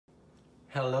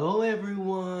Hello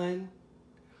everyone.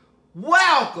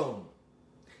 Welcome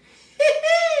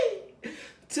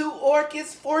to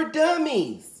Orchids for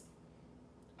Dummies,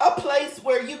 a place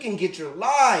where you can get your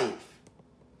life.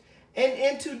 And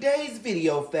in today's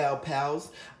video, Phal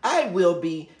Pals, I will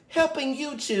be helping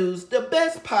you choose the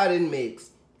best potting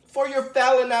mix for your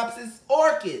Phalaenopsis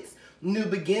orchids. New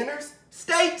beginners,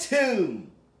 stay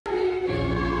tuned.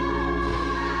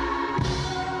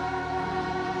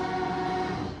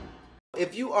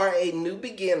 If you are a new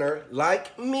beginner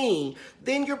like me,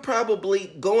 then you're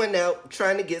probably going out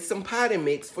trying to get some potting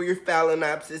mix for your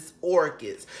Phalaenopsis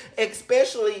orchids.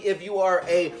 Especially if you are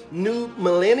a new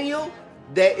millennial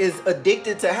that is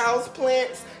addicted to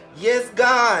houseplants. Yes,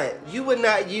 God, you would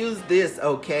not use this,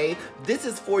 okay? This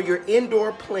is for your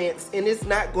indoor plants and it's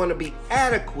not going to be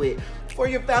adequate for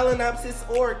your Phalaenopsis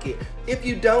orchid. If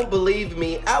you don't believe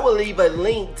me, I will leave a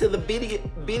link to the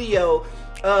video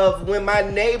of when my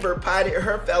neighbor potted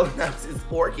her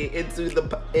Phalaenopsis orchid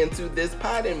into this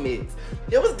potting mix.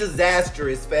 It was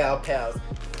disastrous, Phal Pals.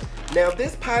 Now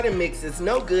this potting mix is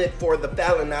no good for the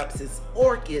Phalaenopsis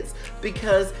orchids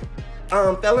because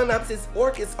Phalaenopsis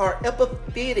orchids are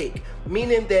epiphytic,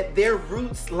 meaning that their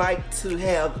roots like to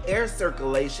have air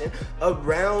circulation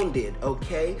around it,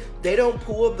 okay? They don't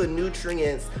pull the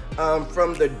nutrients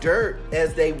from the dirt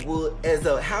as they would, as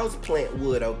a houseplant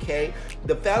would, okay?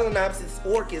 The Phalaenopsis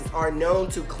orchids are known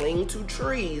to cling to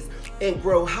trees and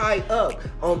grow high up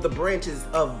on the branches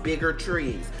of bigger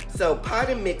trees. So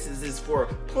potting mixes is for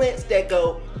plants that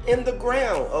go in the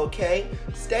ground, okay?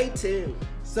 Stay tuned.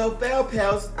 So Phal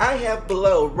Pals, I have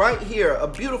below right here a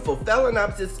beautiful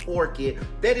Phalaenopsis orchid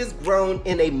that is grown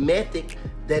in a method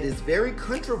that is very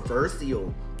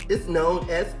controversial. It's known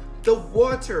as the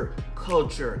water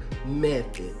culture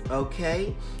method,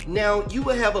 okay? Now, you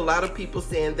will have a lot of people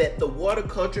saying that the water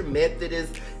culture method is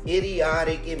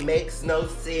idiotic, it makes no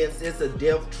sense, it's a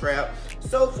death trap,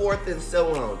 so forth and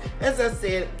so on. As I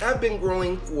said, I've been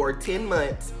growing for 10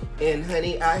 months, and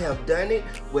honey, I have done it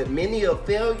with many of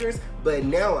failures, but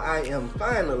now I am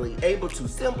finally able to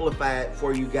simplify it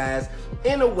for you guys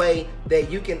in a way that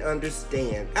you can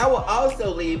understand. I will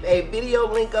also leave a video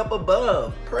link up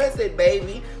above. Press it,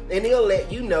 baby, and it'll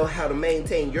let you know how to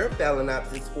maintain your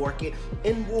Phalaenopsis orchid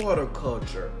in water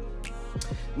culture.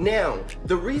 Now,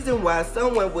 the reason why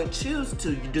someone would choose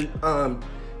to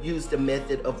use the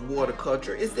method of water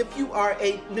culture is if you are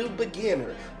a new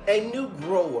beginner, a new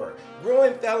grower,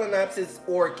 growing Phalaenopsis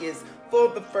orchids for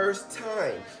the first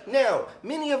time. Now,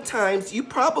 many of times you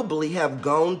probably have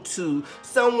gone to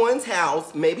someone's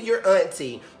house, maybe your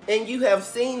auntie, and you have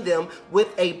seen them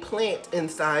with a plant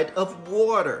inside of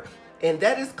water. And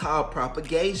that is called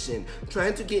propagation,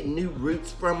 trying to get new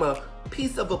roots from a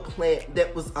piece of a plant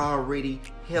that was already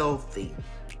healthy.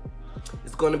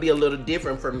 It's going to be a little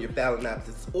different from your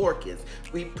Phalaenopsis orchids.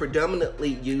 We predominantly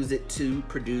use it to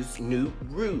produce new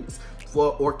roots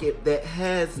for an orchid that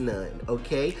has none,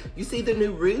 okay? You see the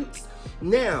new roots?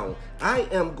 Now, I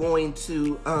am going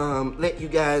to let you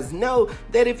guys know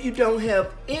that if you don't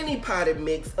have any potted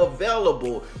mix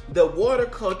available, the water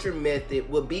culture method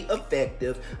will be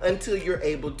effective until you're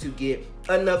able to get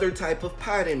another type of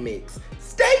potting mix.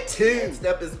 Stay tuned. Next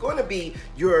up is going to be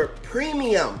your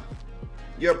premium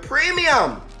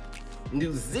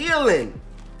New Zealand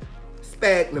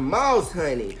sphagnum moss,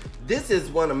 honey. This is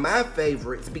one of my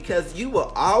favorites because you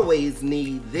will always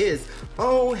need this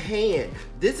on hand.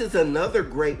 This is another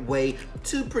great way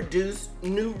to produce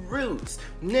new roots.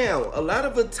 Now, a lot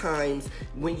of the times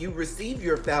when you receive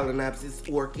your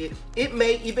Phalaenopsis orchid, it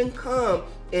may even come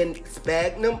in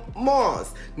sphagnum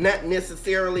moss, not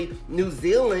necessarily New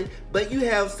Zealand, but you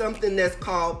have something that's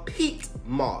called peat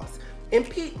moss. And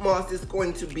peat moss is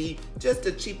going to be just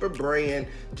a cheaper brand,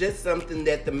 just something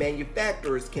that the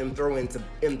manufacturers can throw in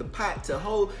the pot to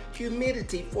hold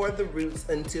humidity for the roots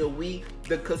until we,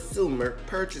 the consumer,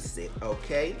 purchase it,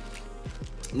 okay?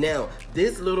 Now,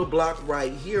 this little block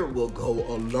right here will go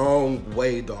a long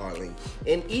way, darling.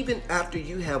 And even after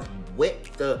you have wet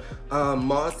the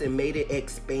moss and made it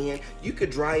expand, you could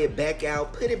dry it back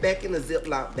out, put it back in a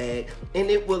Ziploc bag, and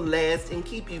it will last and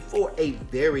keep you for a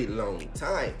very long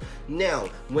time. Now,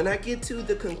 when I get to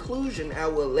the conclusion, I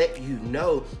will let you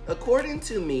know, according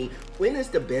to me, when is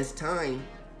the best time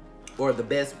or the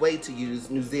best way to use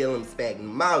New Zealand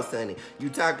sphagnum moss, honey. You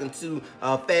talking to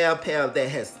a Phal Pal that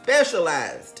has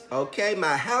specialized, okay?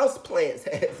 My house plants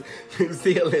has New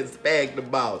Zealand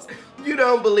sphagnum moss. You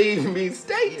don't believe me?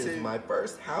 Stay tuned. This is my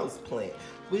first house plant,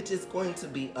 which is going to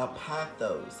be a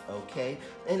pothos, okay?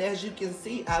 And as you can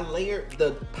see, I layered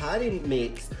the potting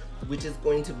mix which is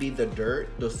going to be the dirt,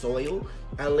 the soil.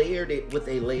 I layered it with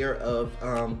a layer of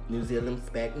New Zealand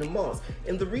sphagnum moss.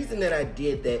 And the reason that I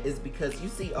did that is because you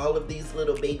see all of these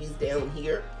little babies down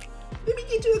here? Let me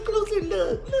get you a closer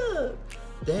look, look.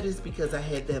 That is because I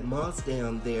had that moss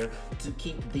down there to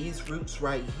keep these roots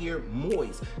right here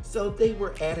moist, so they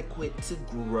were adequate to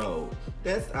grow.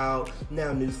 That's all.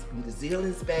 Now New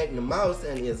Zealand sphagnum moss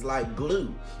and is like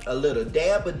glue. A little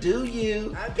dab will do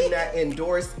you. I do not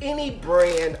endorse any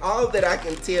brand. All that I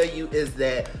can tell you is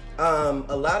that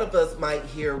a lot of us might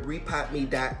hear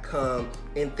repotted.com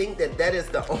and think that that is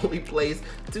the only place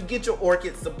to get your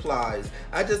orchid supplies.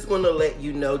 I just want to let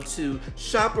you know to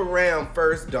shop around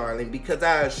first, darling, because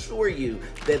I assure you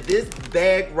that this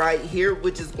bag right here,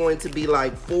 which is going to be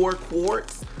like 4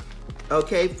 quarts,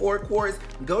 okay, 4 quarts,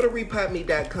 go to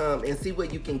repotted.com and see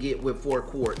what you can get with 4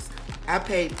 quarts. I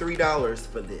paid $3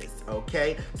 for this,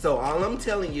 okay? So all I'm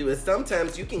telling you is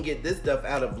sometimes you can get this stuff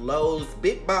out of Lowe's,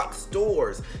 big box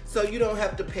stores, so you don't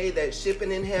have to pay that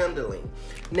shipping and handling.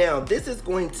 Now, this is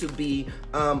going to be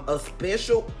a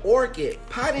special orchid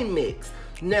potting mix.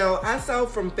 Now, I saw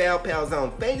from Fal Pals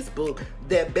on Facebook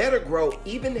that Better Grow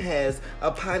even has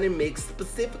a potting mix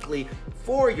specifically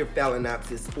for your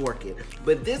Phalaenopsis orchid.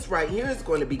 But this right here is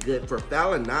going to be good for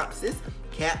Phalaenopsis,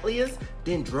 Cattleyas,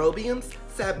 Dendrobiums,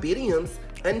 Cybidums,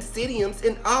 Oncidiums,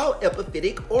 and all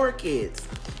epiphytic orchids.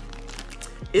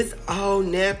 It's all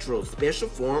natural, special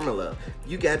formula.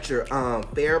 You got your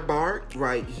fair bark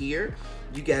right here.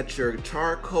 You got your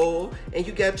charcoal, and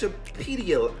you got your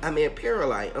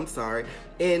perlite, I'm sorry.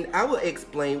 And I will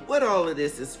explain what all of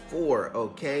this is for,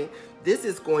 okay? This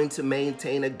is going to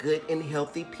maintain a good and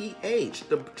healthy pH,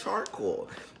 the charcoal.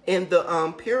 And the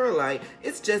perlite,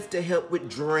 it's just to help with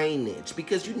drainage,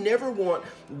 because you never want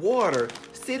water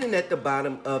sitting at the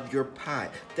bottom of your pot.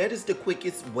 That is the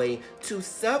quickest way to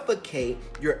suffocate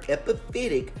your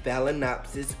epiphytic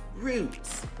Phalaenopsis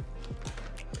roots.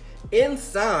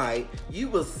 Inside, you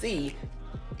will see,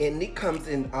 and it comes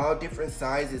in all different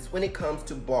sizes when it comes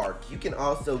to bark. You can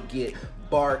also get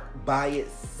bark by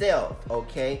itself,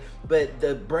 okay? But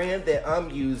the brand that I'm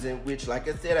using, which like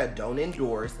I said, I don't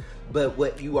endorse, but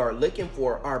what you are looking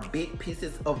for are big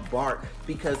pieces of bark,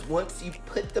 because once you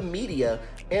put the media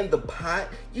in the pot,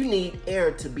 you need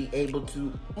air to be able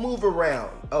to move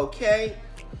around, okay?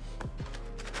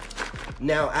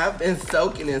 Now, I've been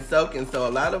soaking and soaking, so a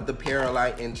lot of the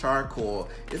perlite and charcoal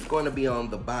is going to be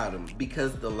on the bottom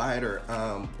because the lighter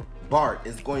bark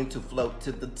is going to float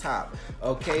to the top.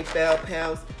 Okay, Fal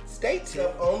Pals, stay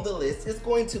tuned. On the list is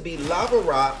going to be lava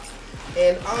rocks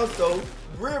and also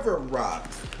river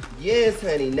rocks. Yes,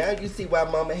 honey, now you see why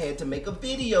Mama had to make a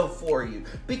video for you,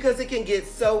 because it can get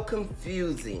so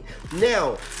confusing.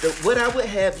 Now, what I would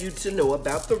have you to know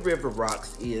about the river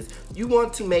rocks is you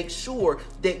want to make sure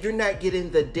that you're not getting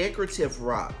the decorative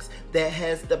rocks that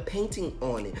has the painting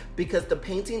on it, because the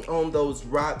painting on those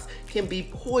rocks can be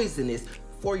poisonous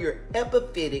for your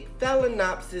epiphytic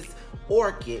Phalaenopsis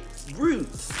orchid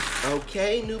roots.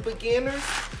 Okay, new beginners?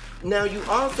 Now, you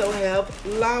also have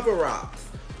lava rocks.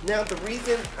 Now, the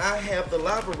reason I have the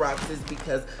lava rocks is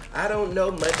because I don't know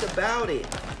much about it,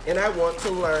 and I want to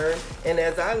learn, and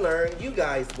as I learn, you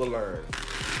guys will learn.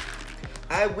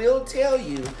 I will tell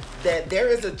you that there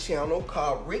is a channel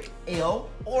called Rick L.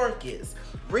 Orchids.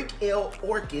 Rick L.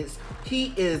 Orchids,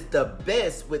 he is the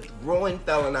best with growing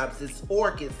Phalaenopsis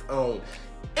orchids on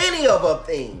any of a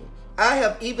thing. I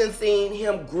have even seen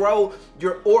him grow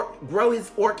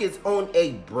his orchids on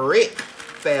a brick.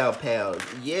 Fal Pals,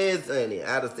 yes, honey.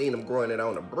 I'd have seen them growing it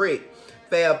on a brick.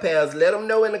 Fal Pals, let them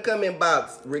know in the comment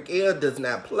box. Rick L does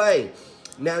not play.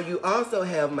 Now, you also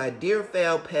have my dear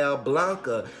Fal Pal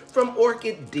Blanca from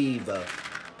Orchid Diva.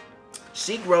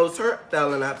 She grows her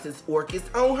Phalaenopsis orchids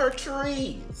on her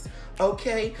trees.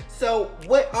 Okay, so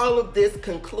what all of this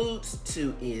concludes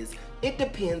to is it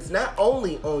depends not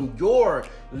only on your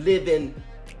living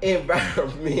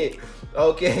environment,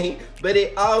 okay, but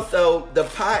it also, the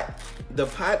pot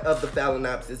of the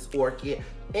Phalaenopsis orchid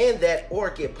and that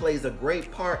orchid plays a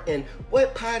great part in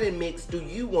what potting mix do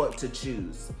you want to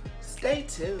choose. Stay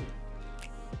tuned.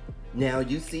 Now,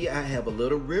 you see I have a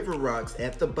little river rocks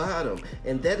at the bottom,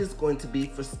 and that is going to be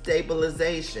for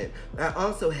stabilization. I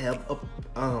also have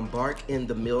a bark in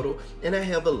the middle, and I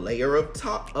have a layer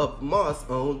of moss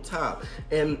on top.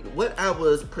 And what I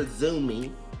was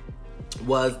presuming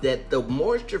was that the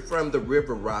moisture from the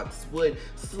river rocks would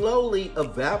slowly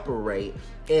evaporate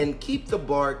and keep the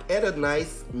bark at a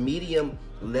nice medium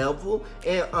level,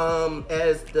 and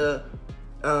as the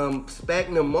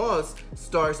sphagnum moss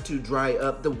starts to dry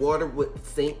up, the water would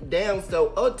sink down,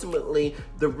 so ultimately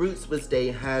the roots would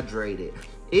stay hydrated.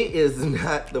 it is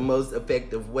not the most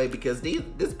effective way because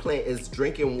this plant is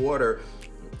drinking water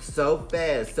so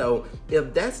fast. So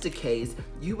if that's the case,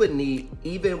 you would need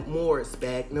even more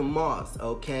sphagnum moss,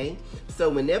 okay? So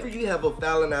whenever you have a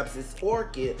Phalaenopsis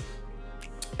orchid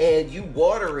and you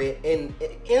water it, and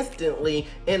instantly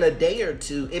in a day or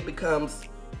two it becomes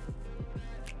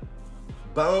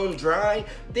bone dry,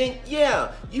 then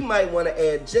yeah, you might want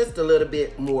to add just a little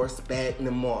bit more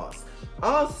sphagnum moss.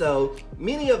 Also,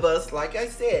 many of us, like I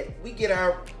said, we get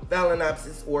our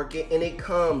Phalaenopsis orchid and it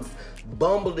comes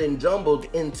bumbled and jumbled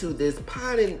into this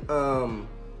potted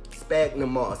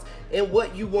sphagnum moss. And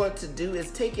what you want to do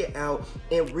is take it out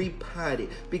and repot it,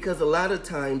 because a lot of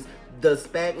times the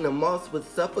sphagnum moss would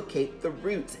suffocate the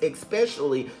roots,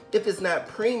 especially if it's not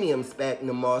premium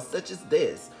sphagnum moss such as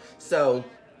this. So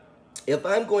if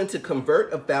I'm going to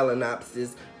convert a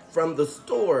Phalaenopsis from the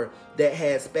store that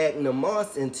had sphagnum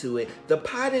moss into it, the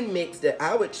potting mix that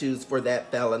I would choose for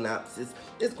that Phalaenopsis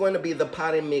is going to be the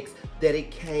potting mix that it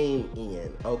came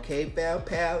in. Okay, Phal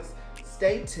Pals?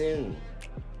 Stay tuned.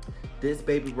 This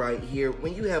baby right here,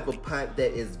 when you have a pot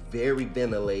that is very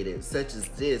ventilated, such as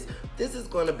this is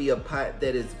going to be a pot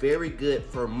that is very good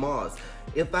for moss.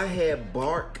 If I had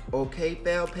bark, okay,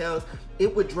 Phal Pals,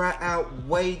 it would dry out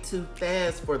way too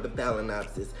fast for the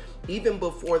Phalaenopsis, even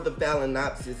before the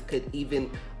Phalaenopsis could even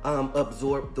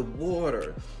absorb the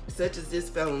water. Such as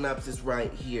this Phalaenopsis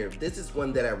right here. This is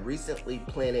one that I recently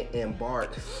planted in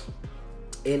bark.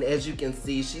 And as you can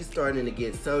see, she's starting to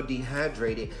get so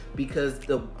dehydrated because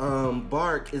the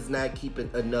bark is not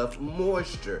keeping enough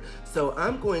moisture. So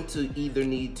I'm going to either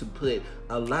need to put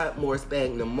a lot more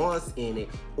sphagnum moss in it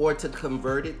or to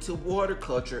convert it to water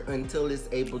culture until it's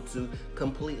able to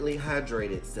completely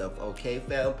hydrate itself. Okay,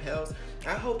 Phal Pals?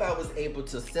 I hope I was able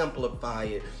to simplify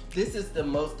it. This is the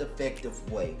most effective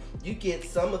way. You get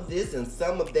some of this and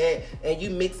some of that and you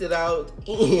mix it out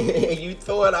and you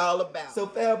throw it all about. So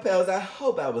Phal Pals, I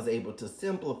hope I was able to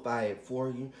simplify it for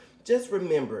you. Just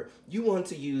remember, you want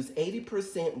to use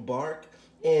 80% bark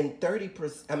and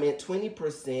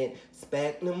 20%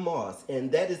 sphagnum moss,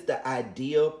 and that is the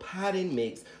ideal potting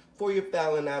mix for your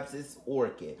Phalaenopsis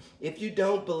orchid. If you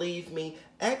don't believe me,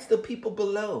 ask the people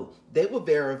below. They will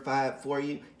verify it for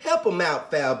you. Help them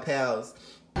out, Phal Pals.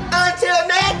 Until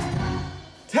next